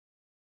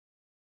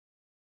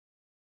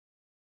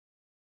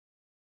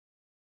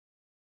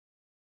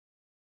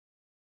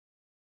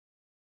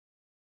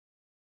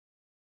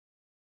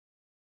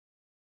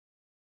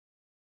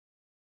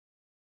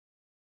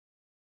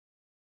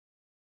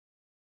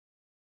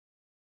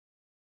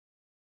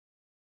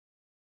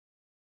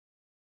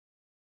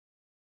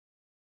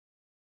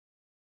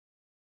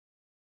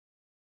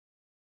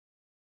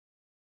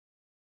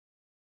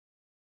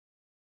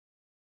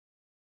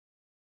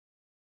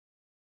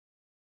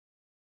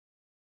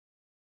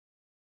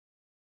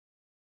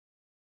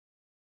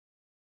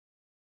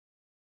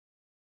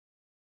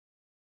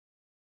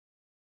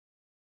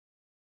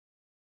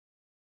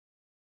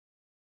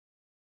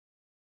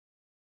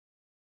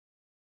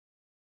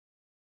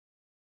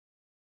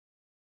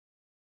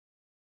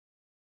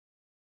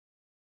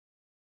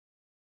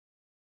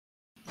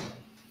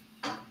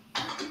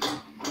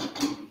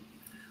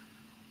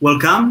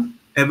Welcome,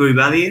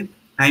 everybody.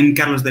 I'm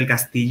Carlos del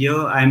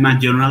Castillo. I'm a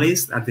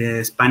journalist at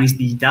the Spanish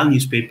digital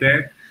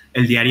newspaper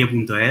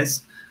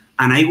eldiario.es,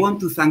 and I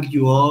want to thank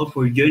you all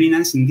for joining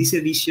us in this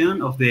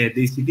edition of the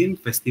Decidim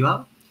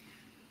Festival.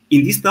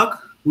 In this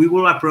talk, we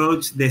will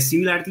approach the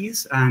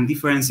similarities and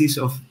differences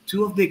of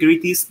two of the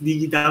greatest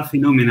digital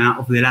phenomena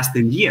of the last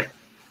 10 years,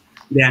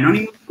 the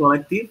anonymous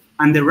collective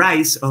and the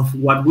rise of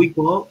what we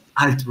call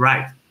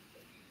alt-right.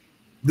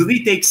 Do they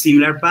take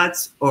similar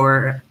paths,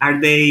 or are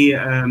they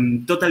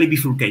totally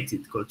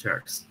bifurcated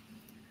cultures?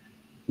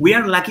 We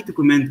are lucky to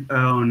comment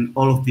on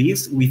all of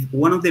this with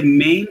one of the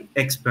main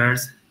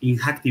experts in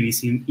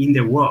hacktivism in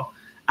the world,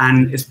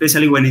 and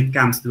especially when it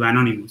comes to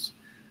Anonymous,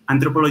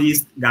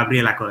 anthropologist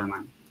Gabriella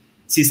Coleman.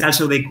 She's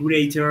also the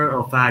curator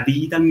of a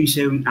digital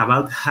museum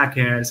about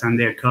hackers and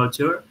their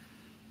culture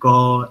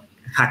called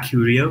Hack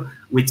Curio,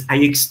 which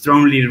I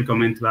strongly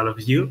recommend to all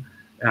of you.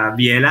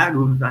 Biela,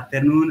 good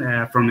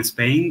afternoon from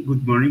Spain.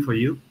 Good morning for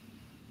you.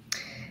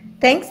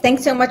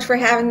 Thanks so much for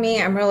having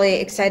me. I'm really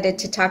excited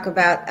to talk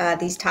about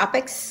these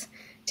topics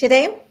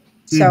today.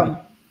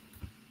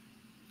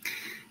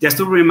 Just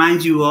to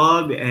remind you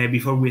all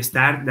before we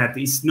start that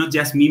it's not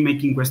just me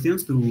making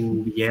questions to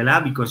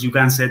Biela, because you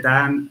can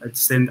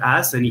send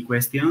us any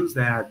questions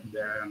that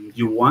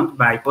you want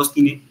by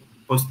posting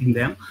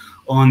them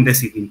on the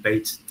Decidim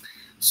page.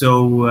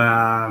 So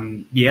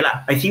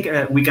Biela, I think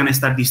we can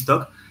start this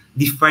talk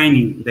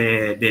defining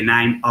the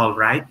name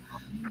alt-right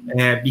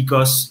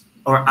because,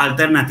 or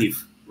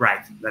alternative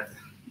right, that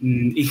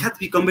it has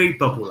become very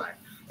popular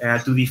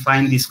to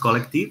define these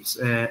collectives,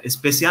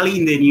 especially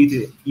in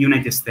the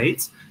United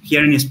States.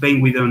 Here in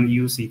Spain, we don't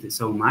use it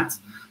so much,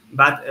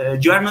 but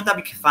you are not a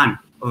big fan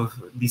of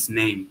this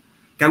name.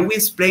 Can we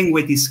explain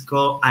what is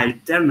called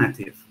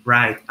alternative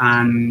right,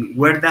 and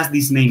where does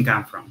this name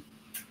come from?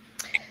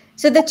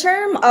 So the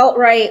term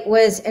alt-right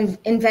was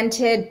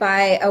invented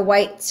by a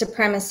white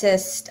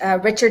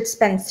supremacist, Richard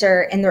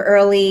Spencer, in the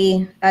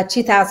early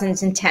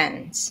 2000s and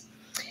 10s.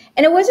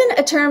 And it wasn't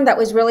a term that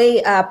was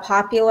really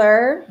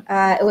popular.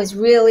 It was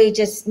really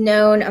just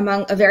known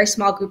among a very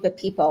small group of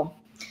people.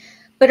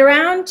 But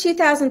around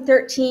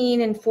 2013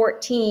 and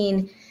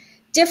 14,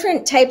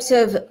 different types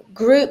of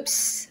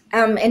groups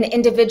and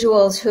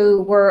individuals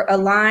who were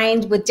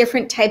aligned with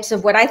different types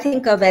of what I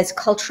think of as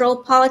cultural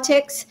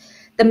politics,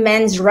 the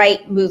men's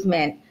right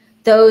movement,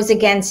 those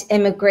against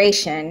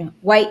immigration,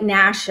 white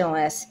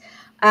nationalists,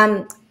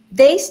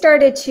 they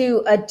started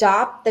to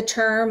adopt the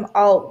term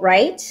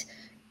alt-right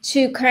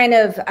to kind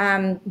of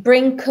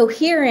bring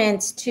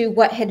coherence to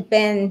what had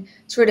been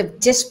sort of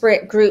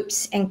disparate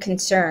groups and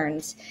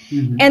concerns.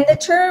 Mm-hmm. And the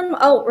term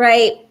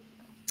alt-right,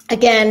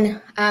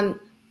 again,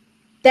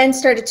 then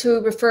started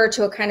to refer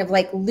to a kind of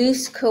like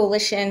loose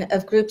coalition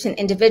of groups and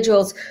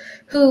individuals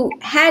who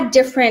had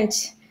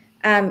different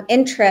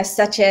interests,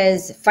 such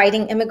as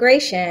fighting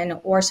immigration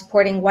or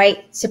supporting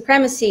white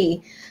supremacy.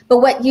 But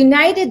what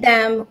united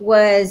them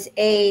was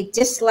a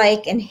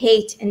dislike and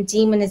hate and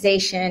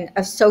demonization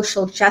of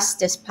social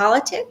justice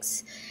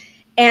politics.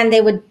 And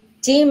they would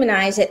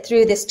demonize it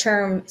through this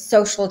term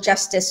social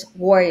justice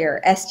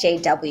warrior,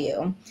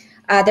 SJW.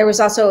 There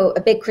was also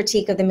a big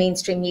critique of the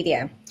mainstream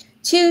media.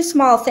 Two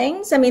small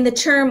things. I mean, the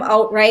term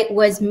alt-right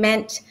was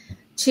meant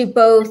to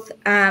both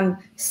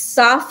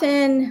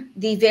soften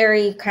the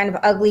very kind of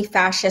ugly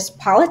fascist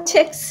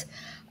politics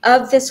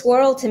of this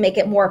world to make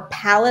it more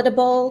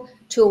palatable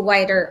to a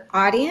wider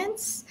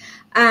audience.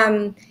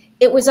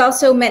 It was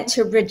also meant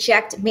to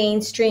reject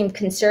mainstream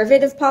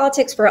conservative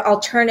politics for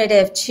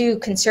alternative to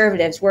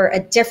conservatives. We're a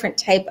different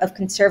type of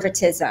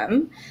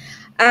conservatism.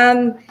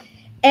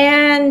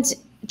 And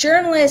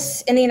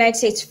journalists in the United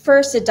States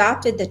first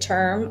adopted the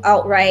term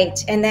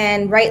alt-right, and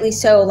then rightly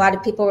so, a lot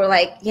of people were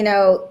like, you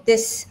know,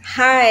 this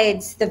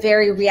hides the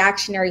very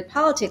reactionary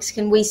politics.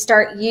 Can we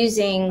start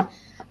using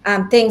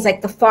things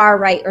like the far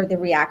right or the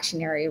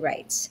reactionary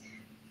rights?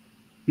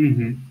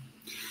 Mm-hmm.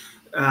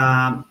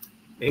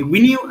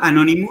 We knew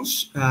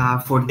Anonymous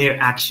for their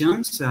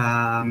actions,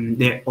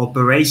 their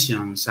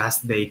operations, as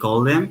they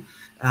call them,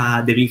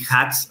 the big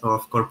hacks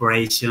of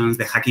corporations,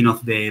 the hacking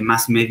of the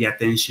mass media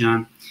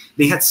attention.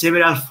 They had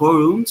several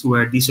forums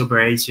where these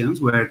operations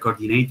were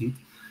coordinated.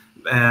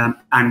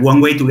 And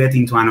one way to get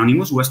into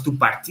Anonymous was to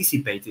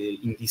participate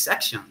in these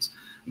actions.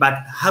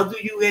 But how do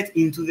you get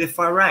into the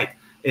far right?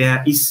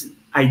 Is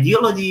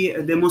ideology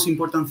the most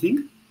important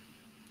thing?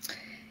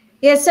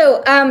 Yeah,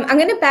 so I'm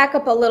going to back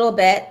up a little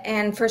bit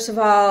and first of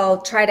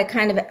all, try to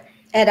kind of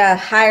at a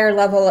higher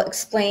level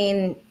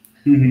explain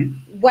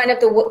one of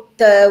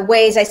the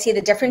ways I see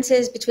the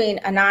differences between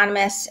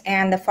Anonymous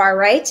and the far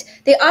right.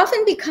 They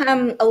often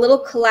become a little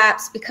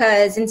collapsed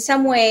because in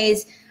some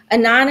ways,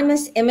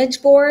 anonymous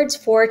image boards,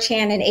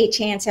 4chan and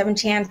 8chan,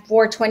 7chan,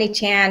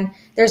 420chan,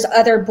 there's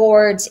other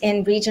boards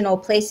in regional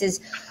places.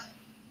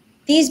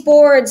 These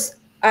boards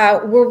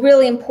were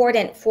really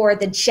important for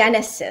the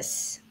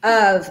genesis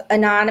of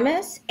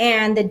Anonymous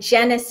and the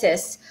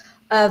genesis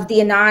of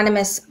the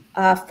anonymous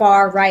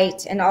far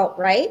right and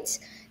alt-right.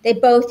 They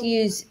both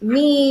use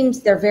memes.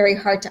 They're very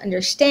hard to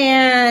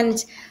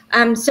understand.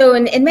 So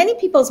in many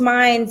people's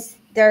minds,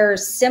 they're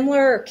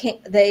similar.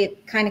 They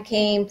kind of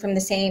came from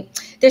the same.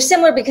 They're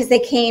similar because they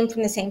came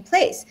from the same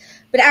place.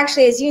 But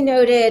actually, as you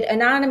noted,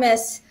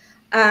 Anonymous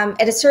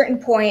at a certain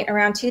point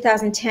around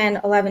 2010,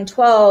 11,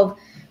 12,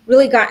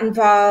 really got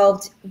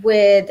involved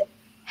with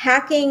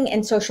hacking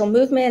and social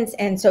movements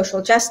and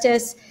social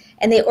justice,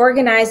 and they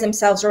organized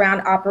themselves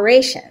around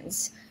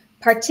operations,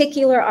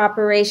 particular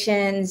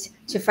operations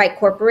to fight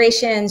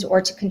corporations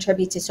or to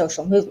contribute to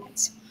social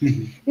movements.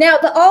 Mm-hmm. Now,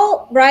 the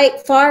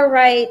alt-right,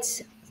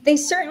 far-right, they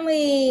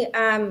certainly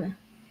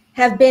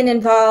have been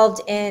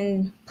involved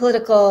in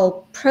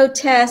political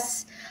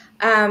protests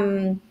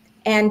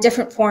and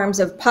different forms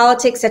of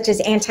politics, such as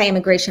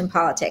anti-immigration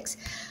politics.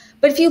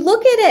 But if you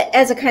look at it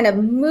as a kind of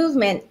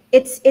movement,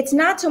 it's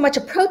not so much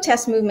a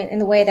protest movement in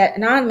the way that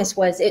Anonymous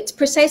was. It's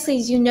precisely,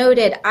 as you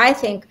noted, I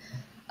think,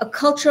 a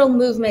cultural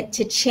movement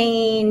to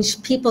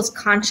change people's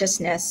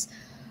consciousness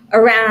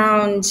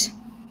around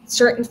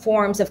certain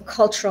forms of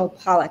cultural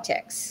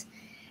politics.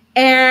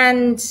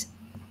 And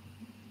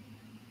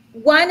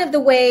one of the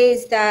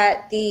ways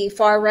that the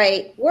far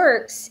right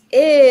works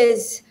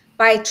is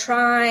by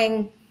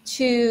trying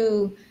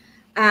to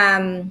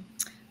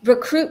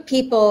recruit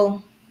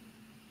people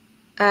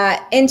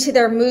into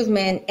their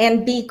movement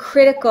and be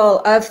critical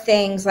of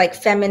things like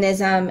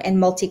feminism and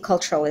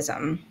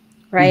multiculturalism,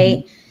 right?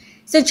 Mm-hmm.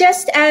 So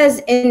just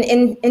as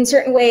in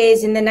certain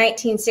ways in the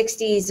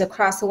 1960s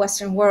across the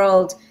Western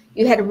world,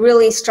 you had a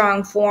really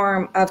strong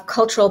form of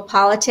cultural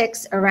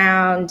politics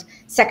around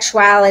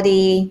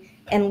sexuality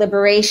and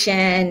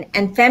liberation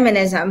and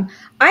feminism,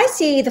 I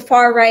see the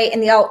far right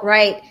and the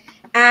alt-right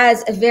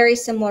as a very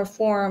similar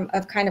form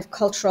of kind of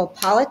cultural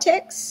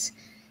politics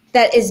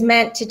that is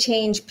meant to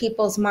change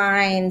people's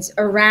minds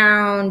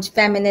around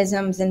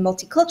feminisms and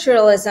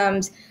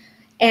multiculturalisms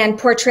and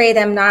portray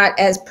them not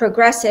as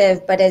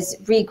progressive, but as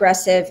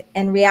regressive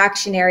and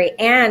reactionary.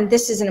 And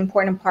this is an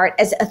important part,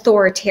 as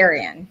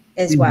authoritarian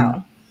as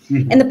well.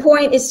 Mm-hmm. And the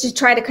point is to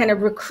try to kind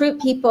of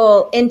recruit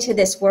people into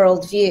this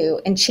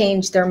worldview and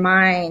change their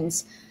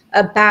minds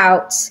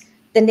about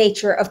the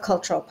nature of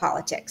cultural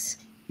politics.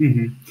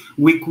 Mm-hmm.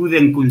 We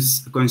couldn't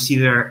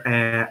consider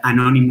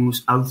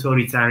Anonymous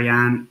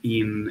authoritarian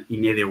in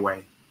either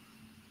way.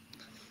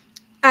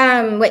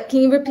 Wait,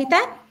 can you repeat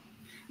that?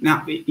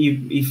 Now,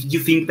 if you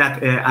think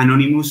that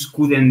Anonymous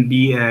couldn't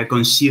be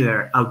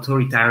considered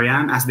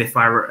authoritarian as the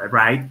far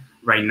right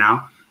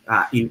now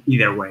in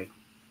either way.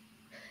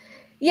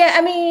 Yeah,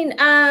 I mean,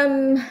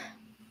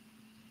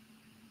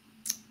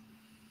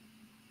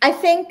 I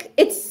think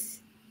it's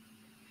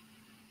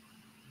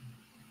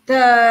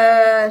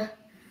the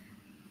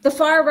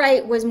far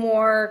right was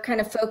more kind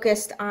of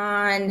focused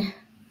on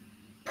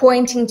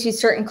pointing to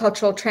certain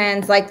cultural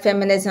trends like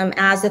feminism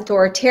as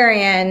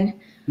authoritarian,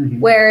 mm-hmm.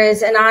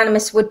 whereas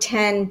Anonymous would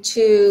tend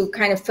to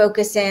kind of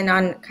focus in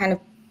on kind of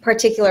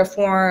particular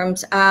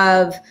forms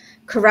of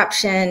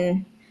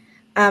corruption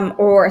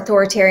or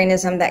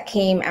authoritarianism that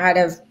came out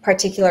of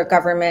particular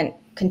government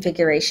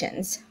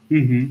configurations.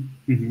 Mm-hmm.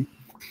 Mm-hmm.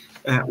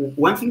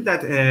 One thing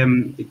that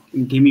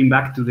coming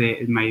back to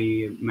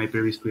my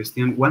previous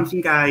question, one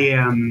thing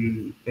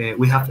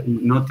we have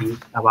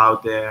noticed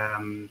about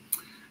the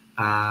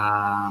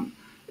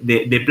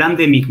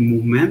pandemic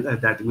movement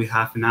that we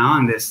have now,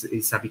 and this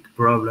is a big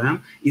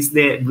problem, is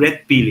the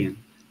red pilling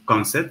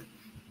concept,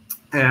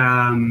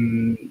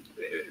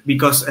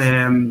 because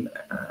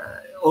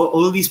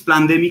all this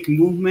pandemic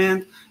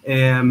movement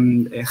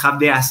have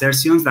the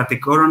assertions that the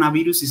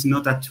coronavirus is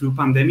not a true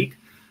pandemic,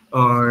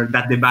 or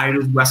that the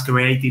virus was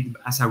created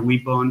as a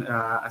weapon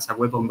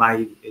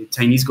by the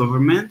Chinese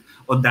government,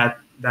 or that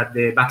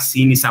the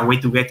vaccine is a way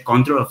to get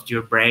control of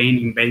your brain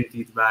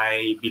invented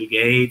by Bill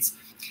Gates.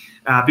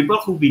 People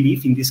who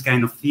believe in this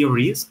kind of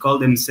theories call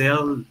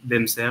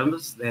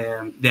themselves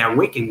the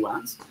awakened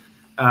ones.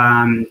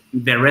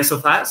 The rest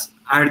of us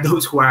are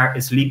those who are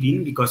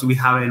sleeping because we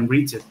haven't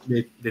reached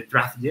the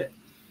truth yet.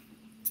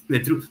 The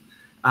truth.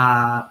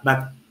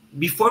 But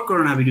before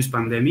coronavirus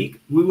pandemic,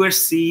 we were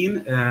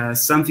seeing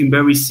something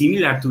very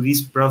similar to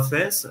this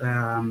process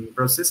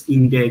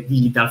in the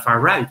digital far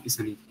right,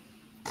 isn't it?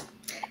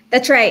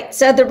 That's right.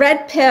 So the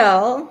red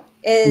pill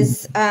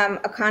is a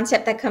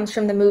concept that comes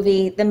from the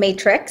movie The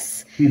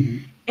Matrix,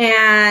 mm-hmm.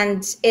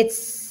 and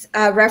it's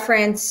a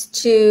reference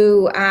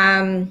to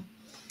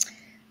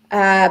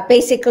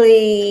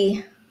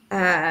basically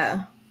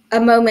a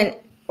moment,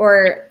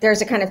 or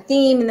there's a kind of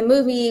theme in the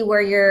movie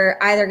where you're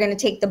either going to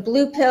take the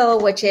blue pill,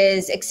 which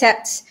is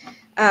accept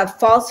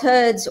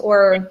falsehoods,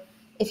 or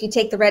if you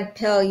take the red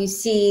pill, you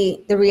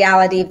see the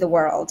reality of the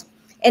world.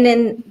 And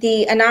in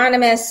the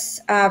Anonymous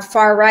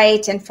far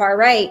right and far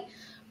right,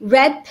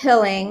 red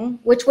pilling,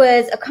 which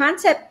was a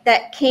concept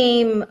that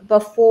came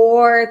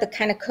before the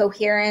kind of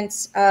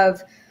coherence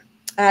of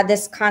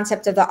this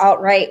concept of the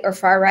alt-right or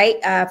far right.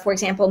 For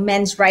example,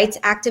 men's rights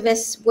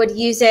activists would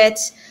use it.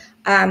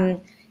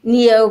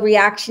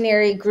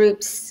 Neo-reactionary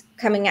groups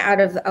coming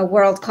out of a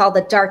world called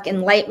the Dark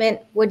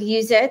Enlightenment would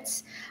use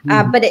it.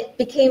 Mm-hmm. But it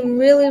became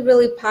really,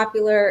 really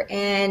popular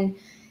in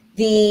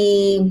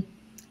the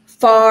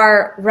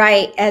far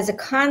right as a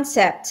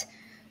concept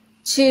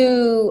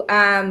to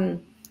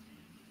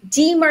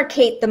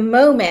demarcate the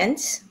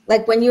moment,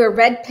 like when you are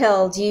red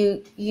pilled,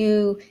 you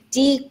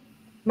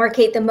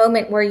demarcate the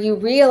moment where you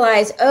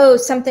realize, oh,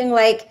 something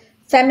like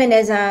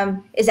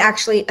feminism is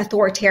actually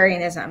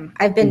authoritarianism.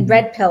 I've been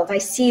red pilled. I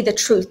see the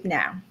truth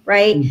now,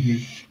 right?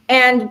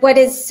 And what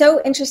is so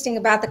interesting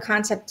about the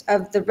concept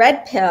of the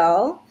red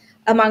pill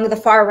among the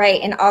far right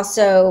and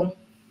also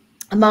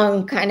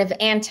among kind of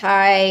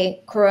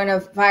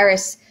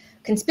anti-coronavirus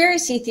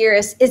conspiracy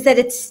theorists is that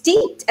it's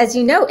steeped, as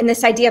you know, in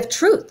this idea of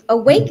truth,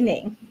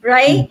 awakening,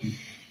 right?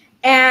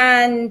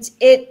 And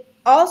it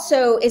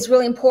also is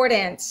really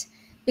important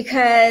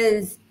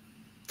because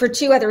for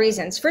two other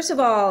reasons. First of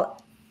all,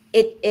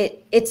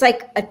 it's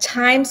like a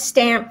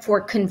timestamp for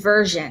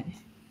conversion.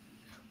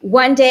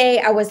 One day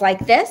I was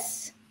like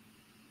this,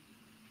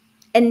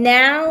 and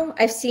now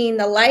I've seen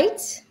the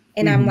light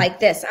and I'm like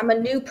this. I'm a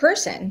new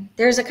person.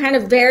 There's a kind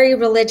of very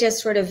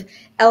religious sort of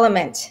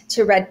element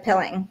to red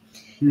pilling.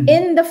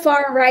 In the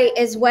far right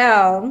as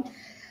well,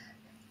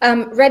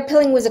 red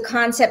pilling was a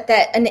concept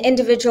that an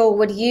individual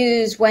would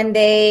use when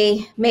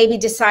they maybe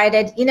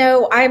decided, you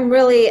know, I'm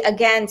really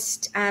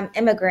against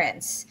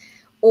immigrants,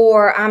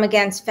 or I'm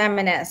against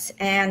feminists.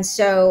 And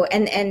so,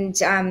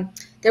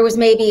 there was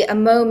maybe a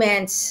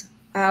moment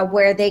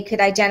where they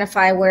could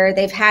identify where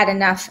they've had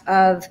enough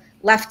of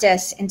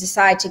leftists and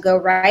decide to go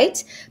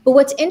right. But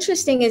what's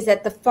interesting is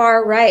that the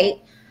far right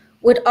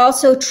would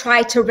also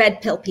try to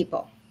red pill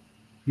people.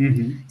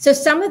 So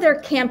some of their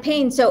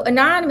campaigns, so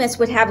Anonymous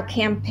would have a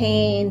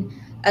campaign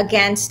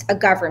against a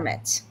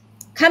government.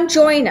 Come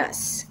join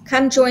us.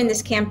 Come join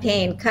this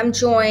campaign. Come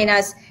join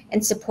us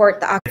and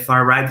support the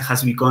far right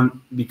has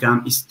become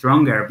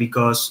stronger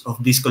because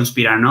of this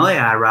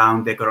conspiranoia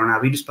around the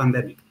coronavirus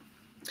pandemic.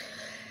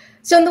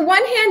 So on the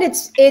one hand,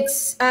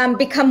 it's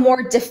become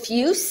more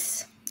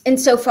diffuse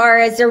insofar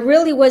as there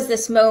really was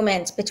this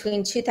moment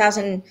between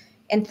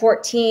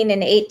 2014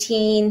 and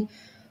 18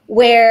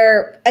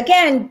 where,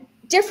 again,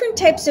 different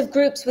types of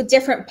groups with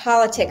different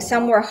politics.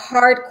 Some were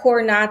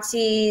hardcore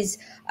Nazis,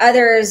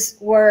 others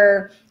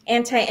were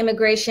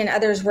anti-immigration,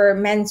 others were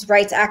men's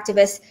rights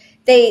activists.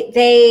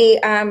 They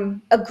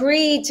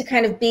agreed to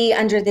kind of be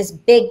under this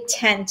big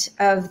tent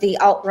of the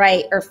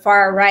alt-right or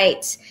far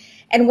right.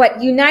 And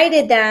what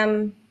united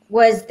them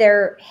was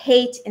their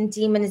hate and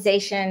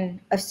demonization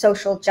of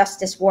social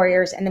justice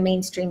warriors in the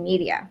mainstream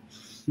media.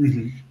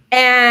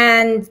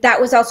 And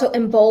that was also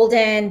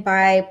emboldened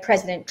by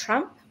President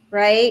Trump,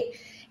 right?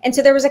 And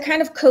so there was a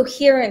kind of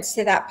coherence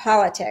to that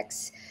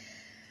politics,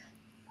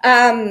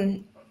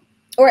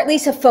 or at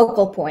least a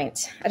focal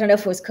point. I don't know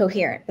if it was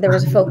coherent, but there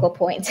was a focal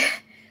point.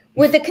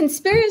 With the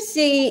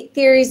conspiracy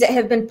theories that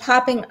have been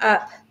popping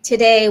up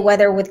today,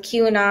 whether with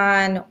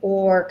QAnon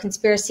or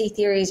conspiracy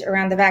theories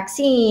around the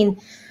vaccine,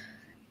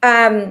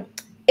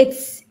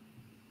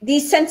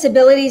 these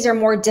sensibilities are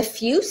more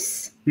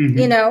diffuse,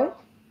 you know,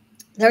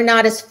 they're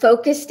not as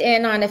focused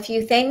in on a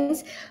few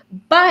things,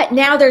 but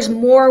now there's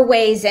more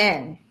ways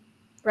in.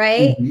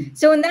 Right?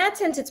 So in that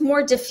sense, it's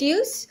more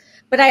diffuse,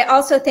 but I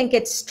also think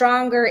it's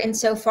stronger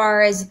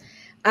insofar as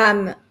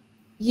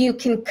you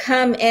can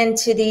come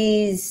into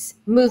these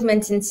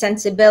movements and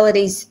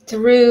sensibilities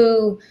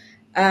through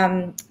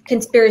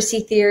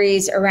conspiracy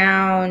theories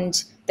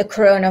around the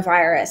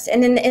coronavirus.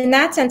 And in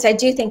that sense, I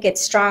do think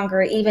it's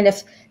stronger, even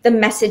if the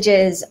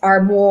messages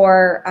are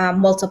more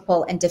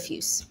multiple and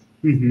diffuse.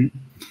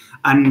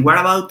 And what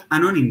about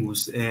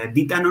Anonymous?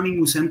 Did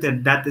Anonymous enter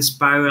that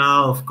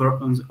spiral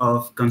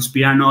of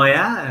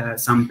conspiranoia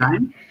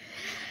sometime?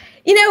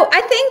 You know, I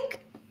think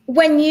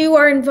when you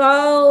are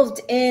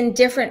involved in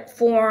different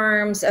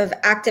forms of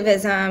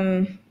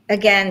activism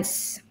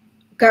against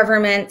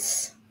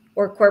governments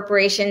or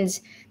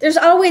corporations, there's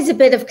always a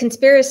bit of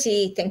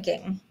conspiracy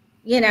thinking,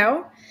 you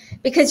know,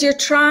 because you're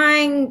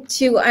trying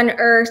to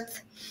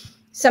unearth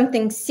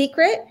something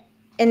secret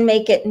and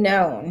make it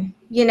known,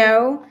 you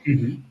know?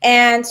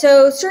 And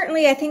so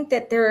certainly I think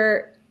that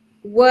there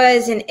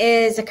was and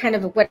is a kind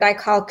of what I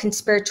call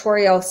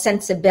conspiratorial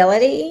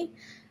sensibility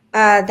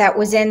that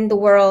was in the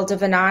world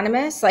of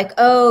Anonymous, like,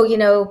 oh, you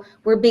know,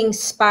 we're being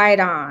spied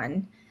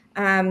on.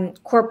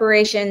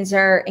 Corporations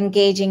are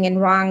engaging in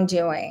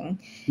wrongdoing.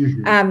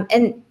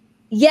 And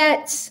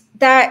yet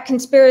that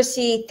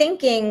conspiracy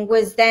thinking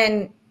was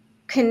then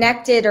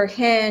connected or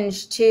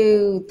hinged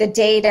to the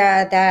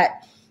data that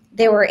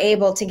they were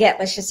able to get,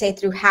 let's just say,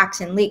 through hacks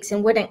and leaks,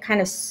 and wouldn't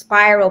kind of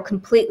spiral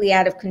completely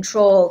out of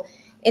control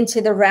into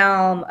the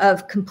realm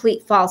of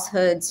complete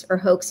falsehoods or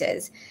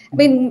hoaxes. I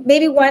mean,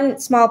 maybe one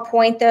small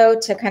point, though,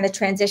 to kind of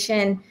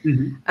transition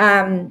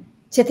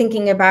to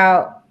thinking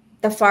about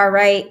the far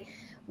right.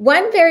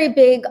 One very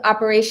big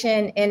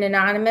operation in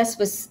Anonymous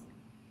was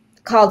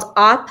called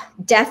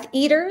Death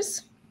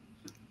Eaters.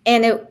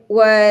 And it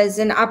was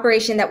an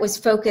operation that was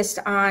focused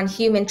on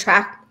human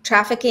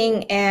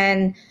trafficking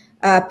and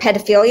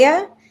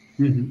pedophilia.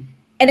 And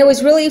it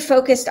was really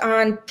focused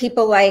on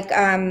people like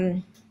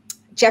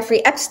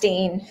Jeffrey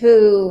Epstein,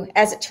 who,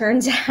 as it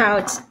turns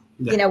out,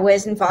 you know,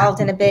 was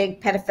involved in a big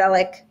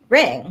pedophilic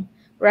ring,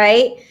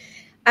 right?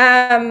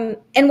 And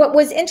what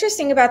was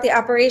interesting about the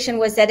operation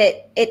was that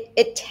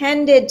it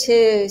tended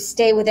to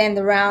stay within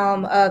the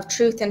realm of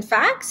truth and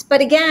facts,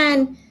 but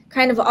again,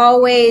 kind of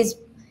always,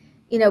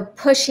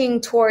 pushing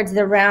towards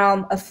the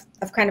realm of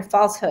kind of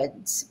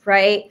falsehoods,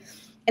 right?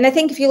 And I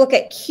think if you look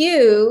at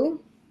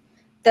Q,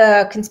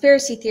 the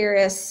conspiracy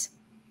theorists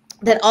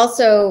that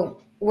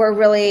also were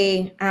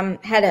really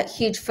had a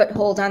huge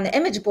foothold on the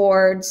image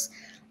boards,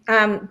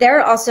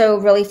 they're also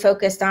really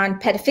focused on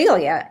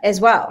pedophilia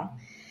as well.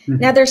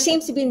 Now, there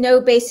seems to be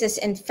no basis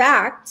in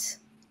fact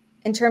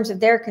in terms of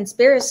their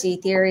conspiracy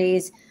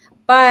theories,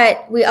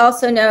 but we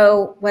also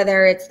know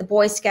whether it's the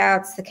Boy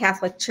Scouts, the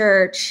Catholic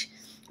Church,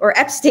 or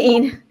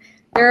Epstein,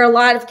 there are a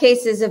lot of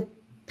cases of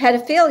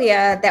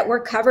pedophilia that were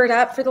covered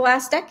up for the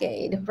last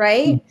decade,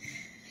 right?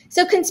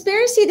 So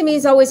conspiracy to me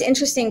is always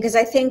interesting because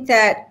I think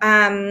that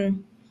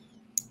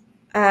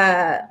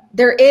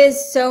there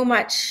is so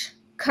much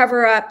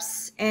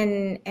cover-ups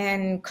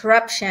and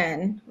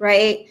corruption,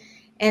 right?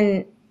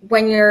 And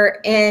when you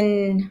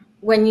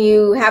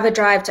have a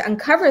drive to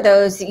uncover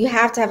those, you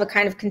have to have a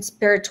kind of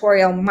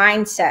conspiratorial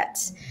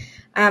mindset.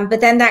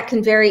 But then that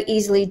can very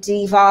easily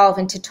devolve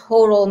into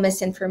total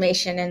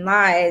misinformation and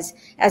lies,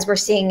 as we're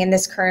seeing in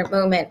this current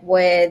moment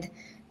with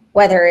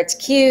whether it's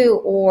Q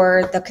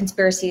or the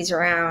conspiracies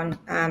around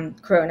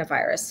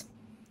coronavirus.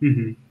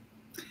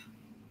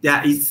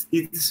 Yeah, it's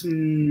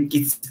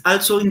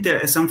also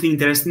something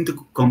interesting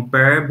to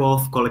compare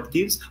both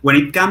collectives when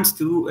it comes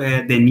to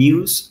the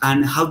news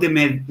and how the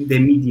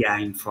media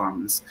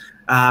informs,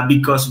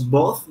 because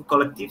both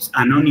collectives,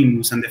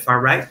 Anonymous and the far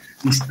right,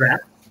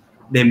 distract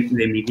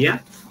the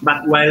media.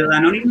 But while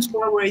Anonymous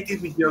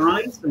collaborated with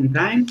journalists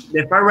sometimes,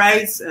 the far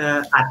right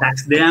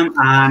attacks them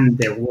and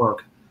their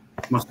work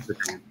most of the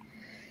time.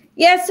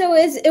 Yeah, so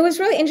it was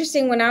really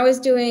interesting when I was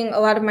doing a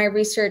lot of my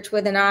research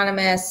with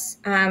Anonymous.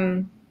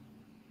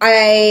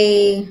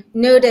 I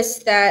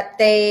noticed that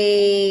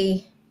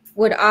they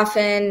would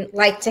often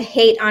like to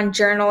hate on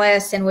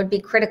journalists and would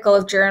be critical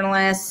of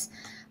journalists,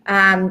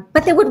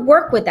 but they would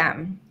work with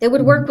them. They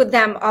would work with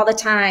them all the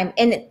time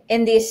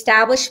in the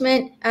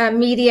establishment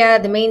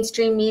media, the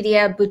mainstream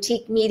media,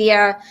 boutique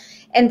media.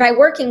 And by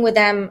working with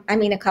them, I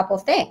mean a couple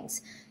of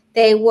things.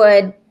 They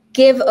would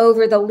give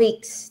over the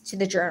leaks to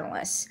the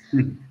journalists.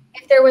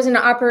 If there was an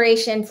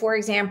operation, for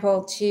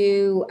example,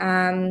 to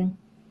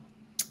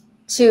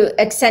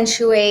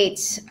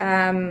accentuate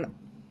a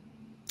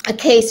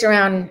case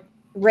around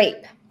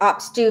rape,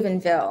 Op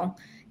Steubenville,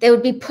 they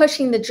would be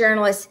pushing the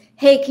journalists,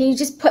 hey, can you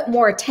just put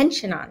more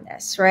attention on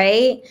this,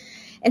 right?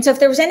 And so if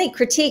there was any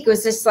critique, it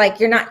was just like,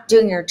 you're not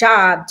doing your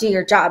job, do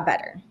your job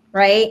better,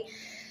 right?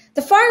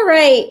 The far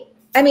right,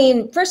 I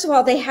mean, first of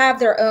all, they have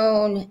their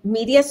own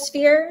media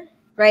sphere,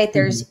 right?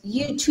 There's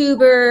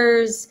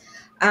YouTubers,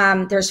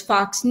 there's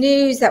Fox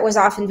News that was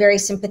often very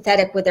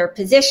sympathetic with their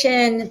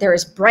position. There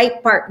is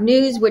Breitbart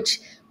News,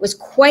 which was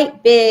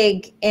quite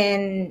big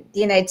in the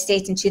United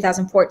States in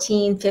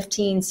 2014,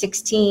 15,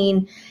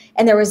 16.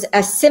 And there was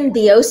a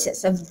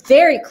symbiosis, a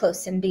very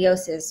close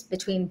symbiosis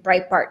between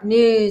Breitbart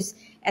News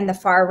and the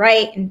far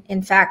right. And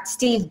in fact,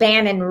 Steve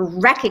Bannon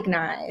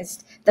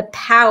recognized the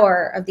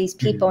power of these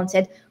people and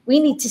said, we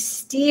need to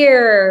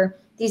steer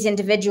these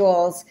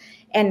individuals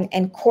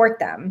and court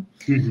them.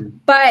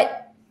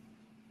 But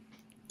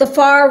the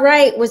far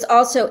right was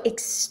also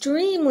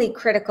extremely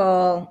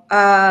critical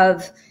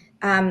of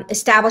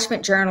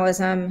establishment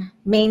journalism,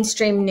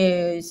 mainstream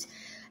news,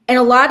 and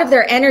a lot of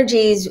their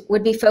energies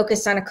would be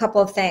focused on a couple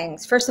of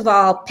things. First of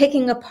all,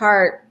 picking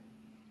apart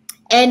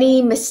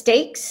any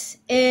mistakes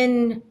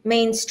in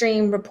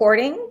mainstream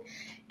reporting.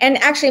 And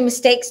actually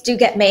mistakes do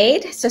get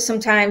made, so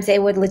sometimes they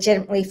would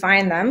legitimately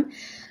find them.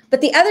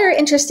 But the other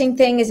interesting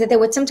thing is that they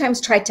would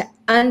sometimes try to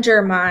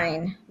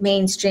undermine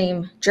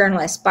mainstream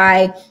journalists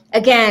by,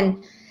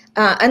 again,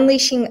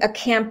 unleashing a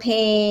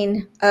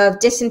campaign of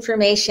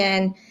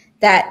disinformation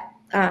that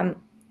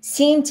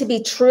seemed to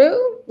be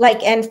true,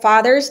 like End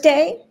Father's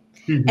Day,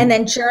 and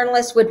then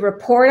journalists would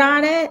report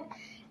on it,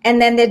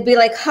 and then they'd be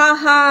like, ha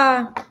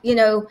ha, you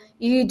know,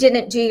 you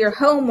didn't do your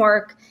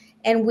homework,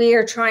 and we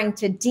are trying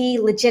to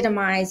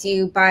delegitimize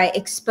you by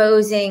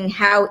exposing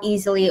how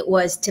easily it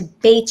was to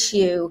bait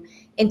you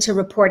into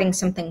reporting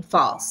something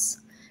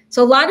false.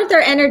 So a lot of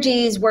their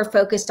energies were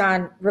focused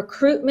on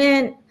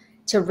recruitment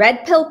to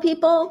red pill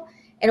people.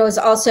 And it was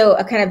also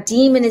a kind of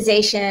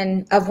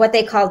demonization of what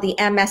they called the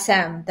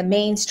MSM, the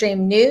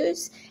mainstream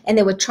news. And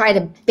they would try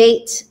to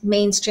bait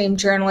mainstream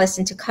journalists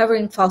into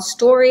covering false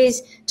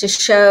stories to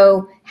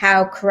show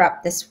how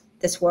corrupt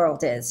this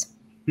world is.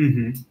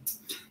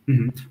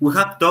 We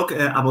have talked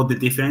about the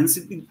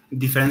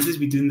differences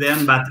between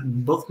them, but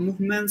both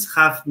movements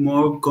have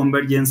more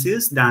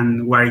convergences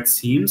than what it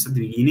seems at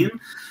the beginning.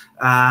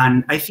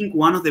 And I think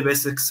one of the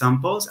best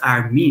examples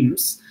are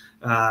memes,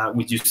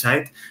 which you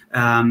cite,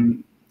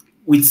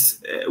 which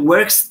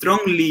were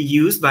strongly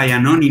used by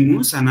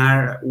Anonymous and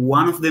are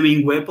one of the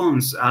main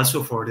weapons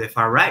also for the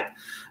far right.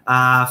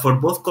 For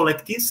both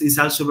collectives, it's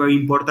also very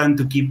important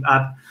to keep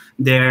up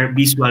their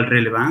visual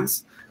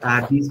relevance,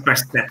 this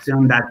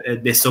perception that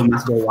the show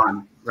must go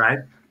on. right?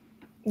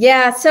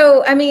 Yeah.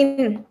 So, I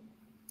mean,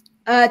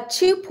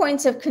 2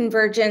 points of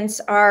convergence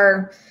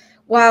are,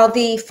 while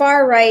the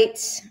far right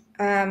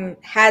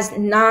has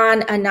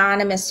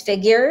non-anonymous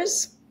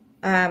figures,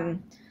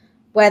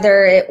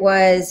 whether it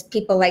was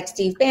people like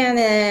Steve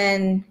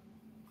Bannon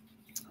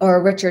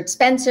or Richard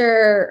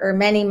Spencer or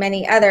many,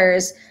 many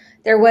others,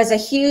 there was a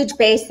huge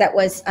base that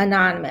was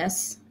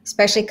anonymous,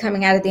 especially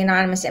coming out of the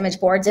anonymous image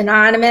boards.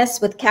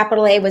 Anonymous with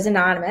capital A was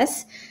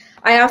anonymous.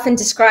 I often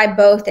describe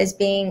both as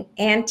being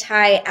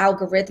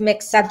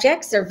anti-algorithmic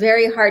subjects. They're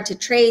very hard to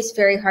trace,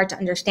 very hard to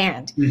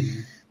understand.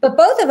 Mm-hmm. But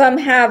both of them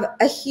have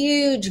a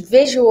huge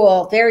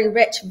visual, very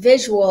rich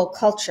visual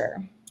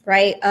culture,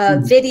 right?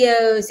 Mm-hmm.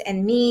 Videos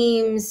and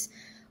memes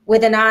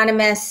with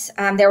anonymous.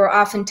 They were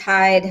often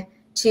tied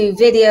to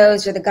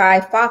videos or the Guy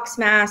Fawkes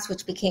mask,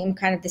 which became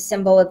kind of the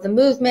symbol of the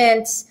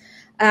movement.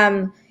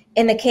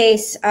 In the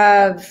case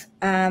of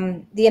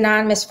the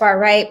anonymous far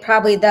right,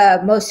 probably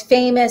the most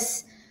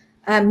famous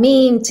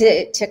meme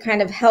to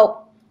kind of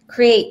help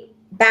create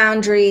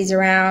boundaries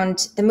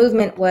around the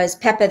movement was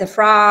Pepe the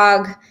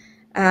Frog,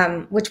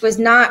 which was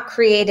not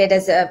created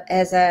as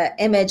a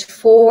image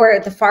for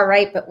the far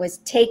right, but was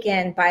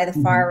taken by the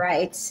far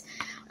rights.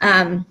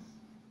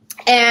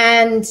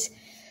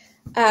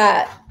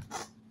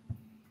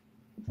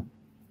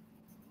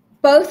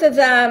 Both of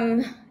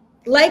them,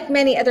 like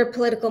many other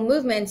political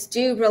movements,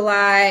 do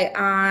rely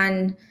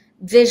on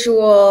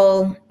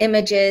visual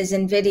images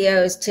and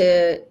videos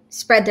to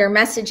spread their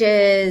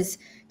messages,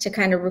 to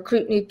kind of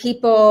recruit new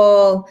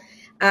people.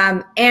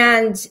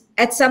 And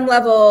at some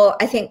level,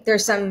 I think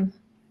there's some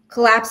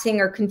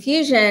collapsing or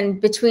confusion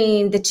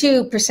between the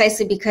two,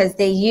 precisely because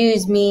they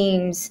use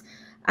memes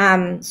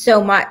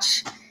so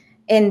much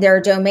in their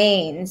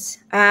domains.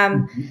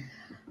 But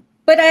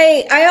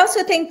I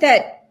also think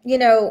that, you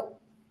know,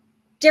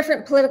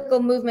 different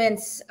political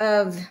movements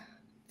of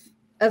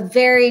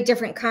very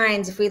different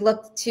kinds, if we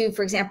look to,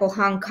 for example,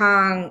 Hong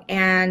Kong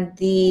and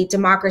the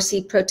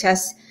democracy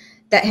protests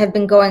that have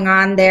been going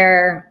on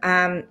there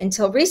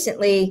until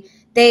recently,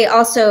 they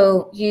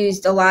also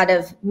used a lot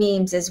of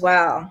memes as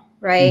well,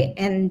 right?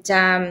 And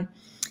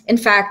in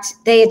fact,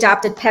 they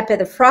adopted Pepe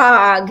the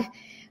Frog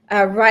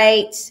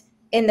right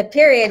in the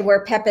period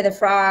where Pepe the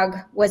Frog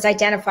was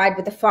identified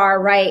with the far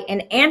right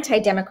and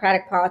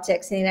anti-democratic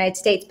politics in the United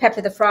States.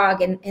 Pepe the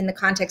Frog, in the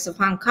context of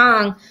Hong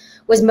Kong,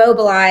 was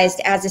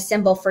mobilized as a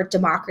symbol for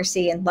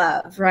democracy and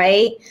love,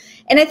 right?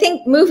 And I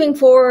think moving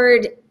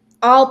forward,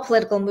 all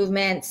political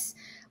movements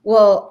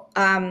will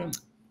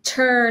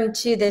turn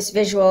to this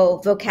visual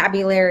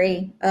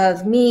vocabulary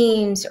of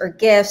memes or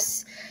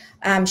GIFs,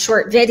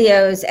 short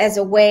videos, as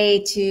a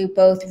way to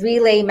both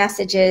relay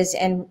messages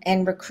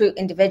and recruit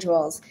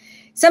individuals.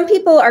 Some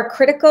people are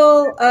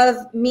critical of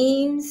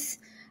memes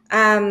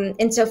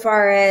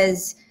insofar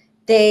as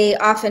they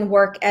often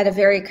work at a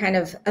very kind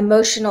of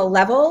emotional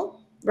level,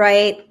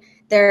 right?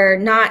 They're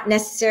not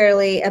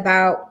necessarily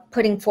about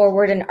putting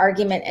forward an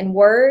argument in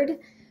word,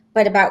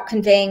 but about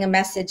conveying a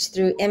message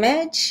through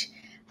image.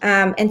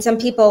 And some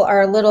people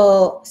are a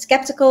little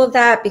skeptical of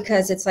that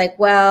because it's like,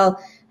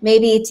 well,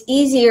 maybe it's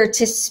easier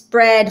to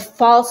spread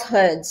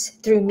falsehoods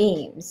through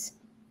memes.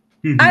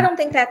 I don't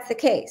think that's the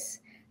case.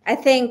 I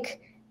think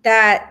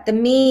that the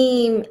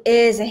meme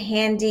is a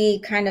handy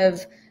kind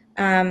of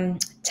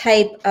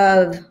type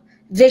of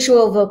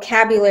visual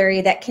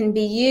vocabulary that can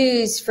be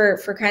used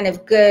for kind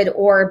of good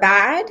or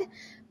bad,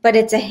 but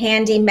it's a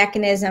handy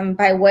mechanism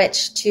by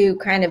which to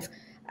kind of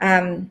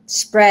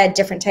spread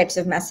different types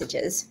of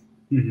messages.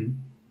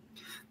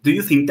 Do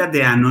you think that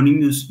the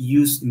anonymous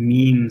use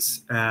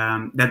memes,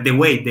 that the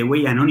way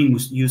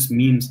anonymous use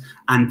memes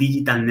and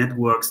digital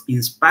networks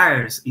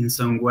inspired in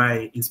some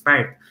way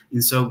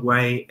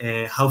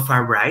how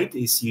far right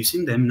is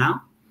using them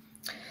now?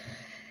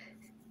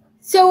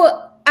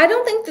 So I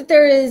don't think that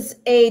there is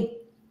a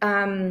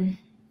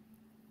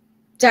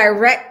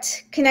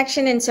direct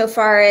connection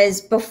insofar as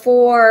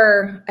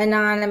before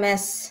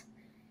anonymous,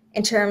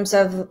 in terms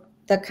of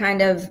the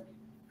kind of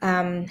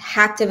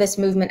hacktivist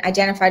movement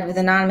identified with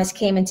anonymous,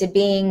 came into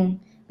being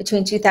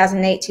between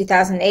 2008 and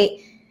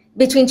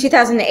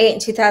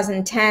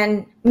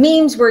 2010,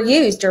 memes were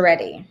used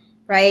already,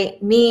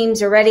 right?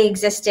 Memes already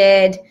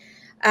existed.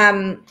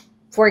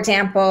 For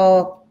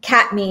example,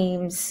 cat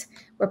memes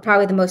were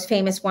probably the most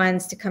famous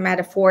ones to come out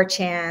of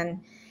 4chan,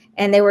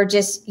 and they were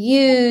just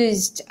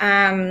used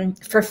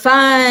for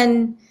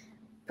fun.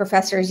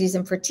 Professors use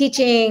them for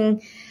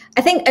teaching.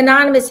 I think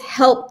anonymous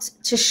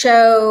helped to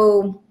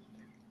show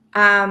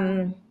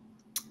how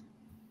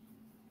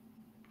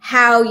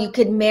you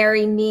could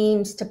marry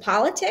memes to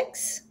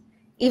politics,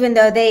 even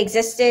though they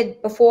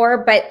existed before.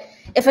 But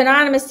if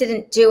anonymous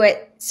didn't do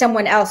it,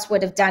 someone else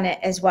would have done it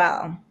as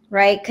well,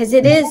 right? Because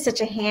it is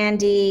such a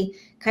handy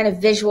kind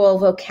of visual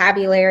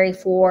vocabulary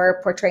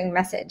for portraying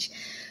messages.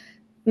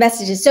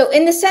 So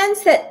in the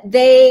sense that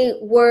they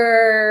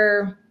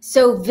were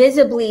so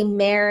visibly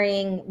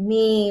marrying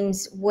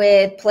memes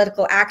with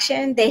political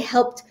action, they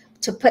helped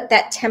to put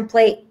that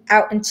template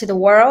out into the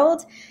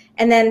world.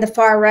 And then the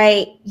far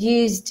right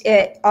used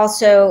it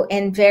also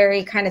in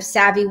very kind of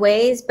savvy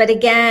ways. But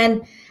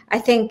again, I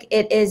think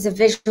it is a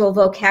visual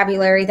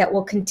vocabulary that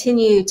we'll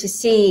continue to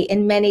see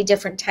in many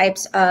different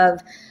types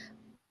of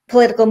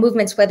political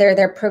movements, whether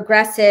they're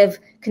progressive,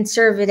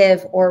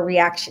 conservative, or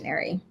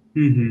reactionary.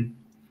 Mm-hmm.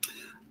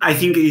 I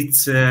think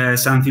it's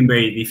something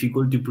very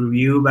difficult to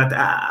preview, but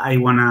I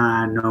want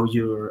to know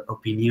your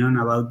opinion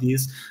about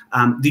this.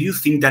 Do you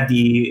think that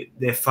the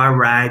far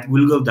right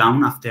will go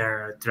down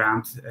after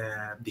Trump's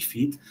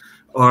defeat,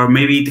 or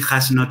maybe it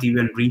has not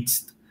even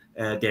reached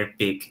their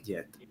peak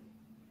yet?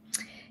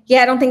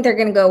 Yeah, I don't think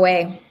they're going to go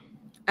away.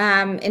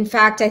 In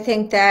fact, I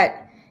think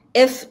that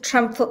if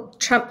Trump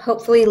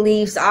hopefully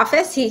leaves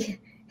office, he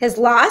has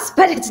lost,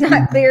 but it's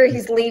not clear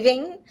he's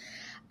leaving.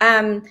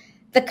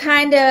 The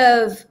kind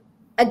of,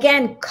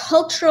 again,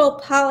 cultural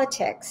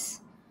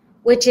politics,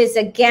 which is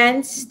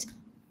against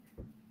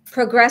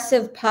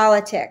progressive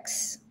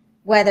politics,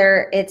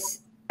 whether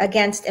it's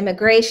against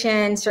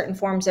immigration, certain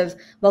forms of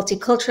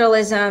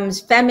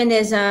multiculturalisms,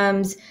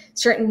 feminisms,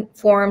 certain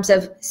forms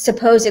of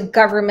supposed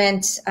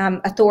government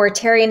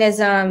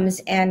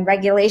authoritarianisms and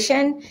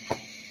regulation.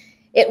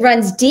 It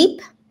runs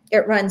deep,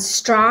 it runs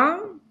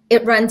strong,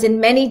 it runs in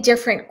many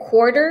different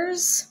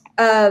quarters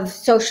of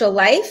social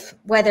life,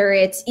 whether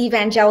it's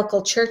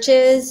evangelical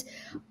churches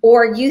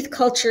or youth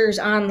cultures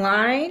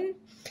online.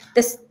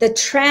 The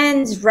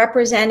trends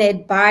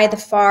represented by the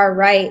far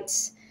right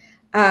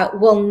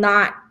will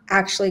not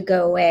actually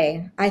go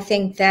away. I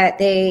think that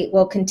they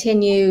will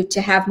continue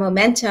to have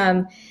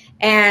momentum.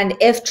 And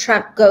if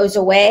Trump goes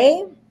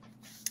away,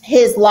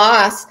 his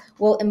loss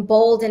will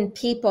embolden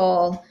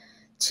people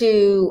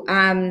to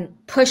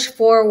push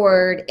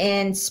forward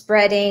in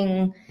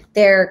spreading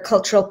their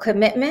cultural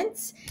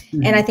commitments.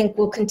 Mm-hmm. And I think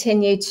will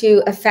continue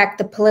to affect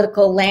the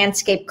political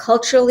landscape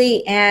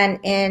culturally and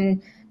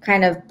in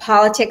kind of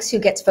politics, who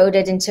gets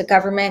voted into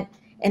government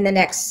in the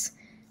next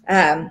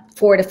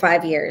 4 to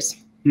 5 years.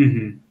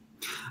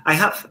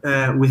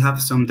 Mm-hmm. We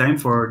have some time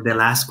for the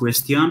last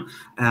question.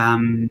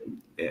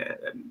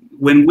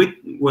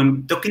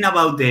 When talking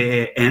about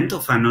the end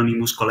of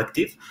Anonymous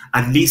Collective,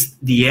 at least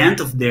the end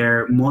of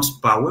their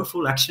most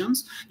powerful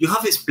actions, you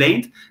have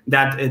explained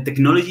that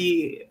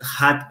technology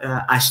had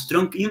a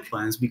strong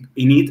influence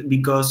in it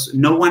because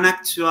no one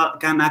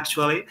can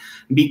actually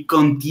be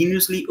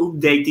continuously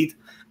updated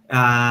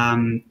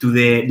to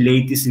the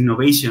latest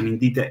innovation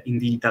in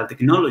digital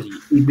technology.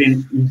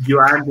 Even if you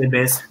are the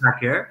best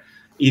hacker,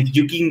 if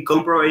you can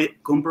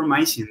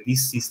compromising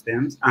these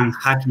systems and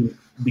hacking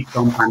big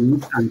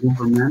companies and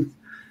governments,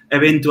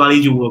 eventually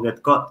you will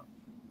get caught.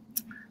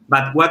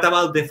 But what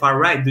about the far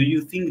right? Do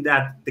you think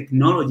that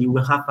technology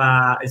will have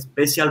a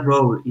special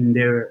role in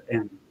their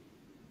end?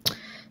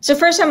 So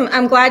first,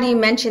 I'm glad you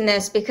mentioned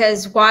this,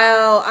 because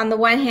while on the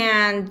one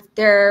hand,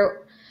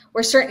 there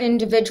were certain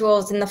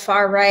individuals in the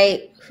far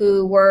right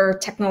who were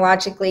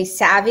technologically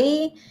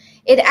savvy,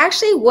 it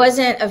actually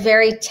wasn't a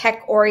very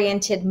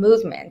tech-oriented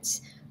movement.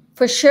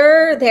 For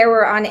sure, they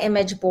were on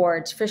image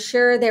boards. For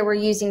sure, they were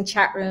using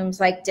chat rooms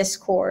like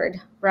Discord,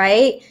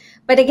 right?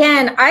 But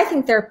again, I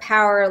think their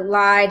power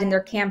lied in their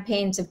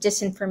campaigns of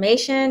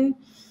disinformation,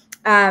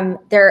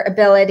 their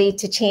ability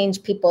to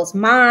change people's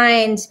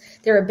minds,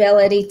 their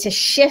ability to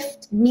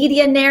shift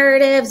media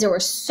narratives. They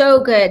were so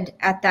good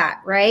at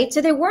that, right?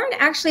 So they weren't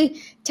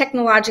actually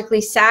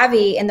technologically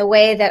savvy in the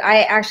way that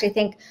I actually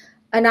think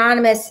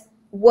Anonymous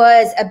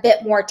was a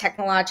bit more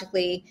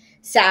technologically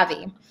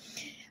savvy.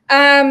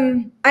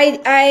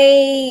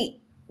 I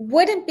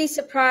wouldn't be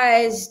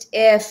surprised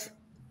if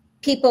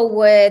people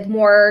with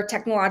more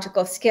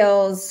technological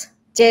skills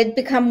did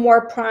become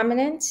more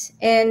prominent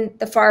in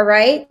the far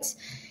right.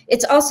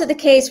 It's also the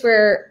case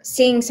we're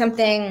seeing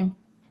something,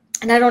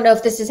 and I don't know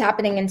if this is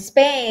happening in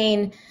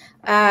Spain,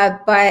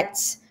 but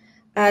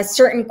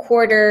certain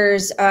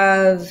quarters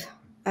of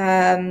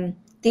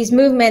these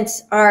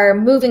movements are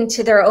moving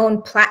to their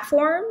own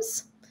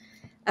platforms.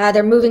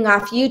 They're moving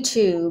off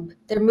YouTube,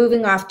 they're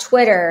moving off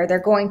Twitter, they're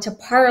going to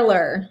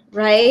Parler,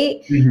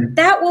 right? Mm-hmm.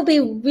 That will be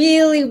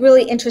really,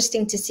 really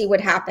interesting to see what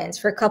happens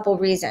for a couple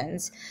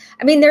reasons.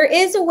 I mean, there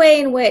is a way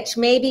in which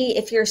maybe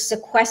if you're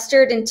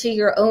sequestered into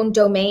your own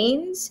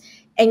domains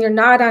and you're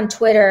not on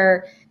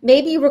Twitter,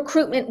 maybe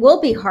recruitment will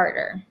be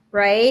harder,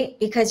 right?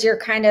 Because you're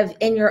kind of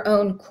in your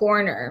own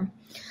corner.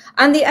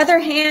 On the other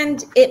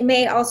hand, it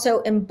may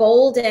also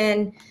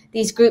embolden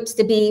these groups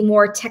to be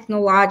more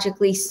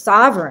technologically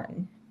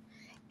sovereign,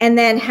 and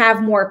then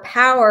have more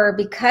power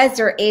because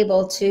they're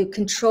able to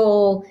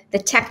control the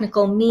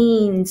technical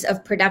means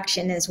of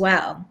production as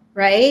well,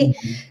 right?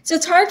 Mm-hmm. So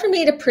it's hard for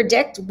me to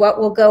predict what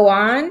will go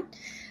on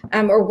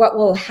or what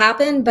will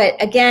happen. But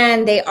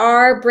again, they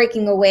are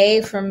breaking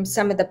away from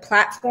some of the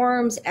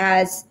platforms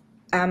as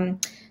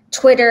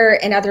Twitter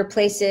and other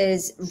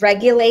places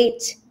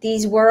regulate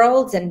these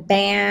worlds and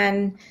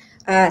ban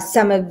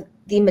some of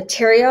the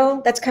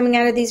material that's coming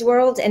out of these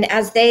worlds. And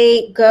as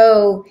they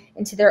go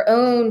into their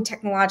own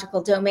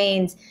technological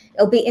domains,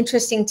 it'll be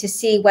interesting to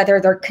see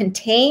whether they're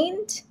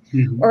contained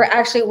or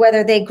actually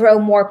whether they grow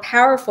more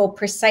powerful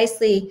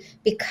precisely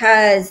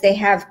because they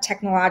have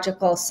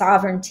technological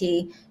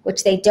sovereignty,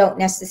 which they don't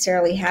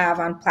necessarily have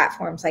on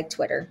platforms like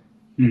Twitter.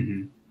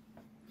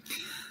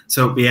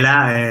 So,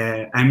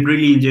 Biela, I'm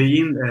really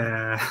enjoying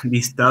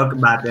this talk,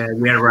 but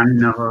we are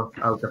running out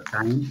of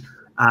time.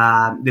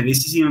 The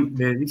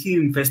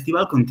Decidim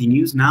Festival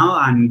continues now,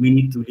 and we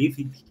need to leave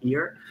it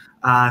here.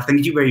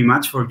 Thank you very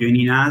much for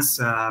joining us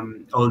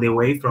all the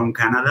way from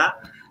Canada,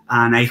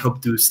 and I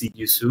hope to see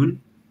you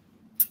soon.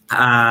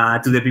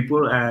 To the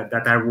people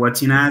that are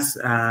watching us,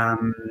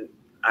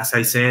 as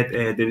I said,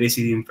 the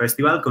Decidim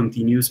Festival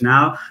continues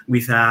now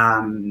with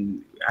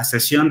a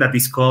session that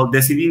is called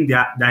Decidim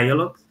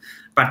Dialogue,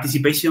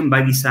 Participation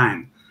by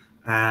Design.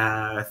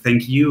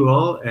 Thank you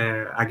all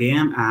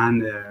again,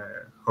 and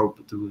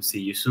hope to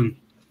see you soon.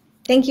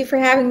 Thank you for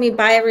having me.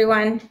 Bye,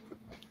 everyone.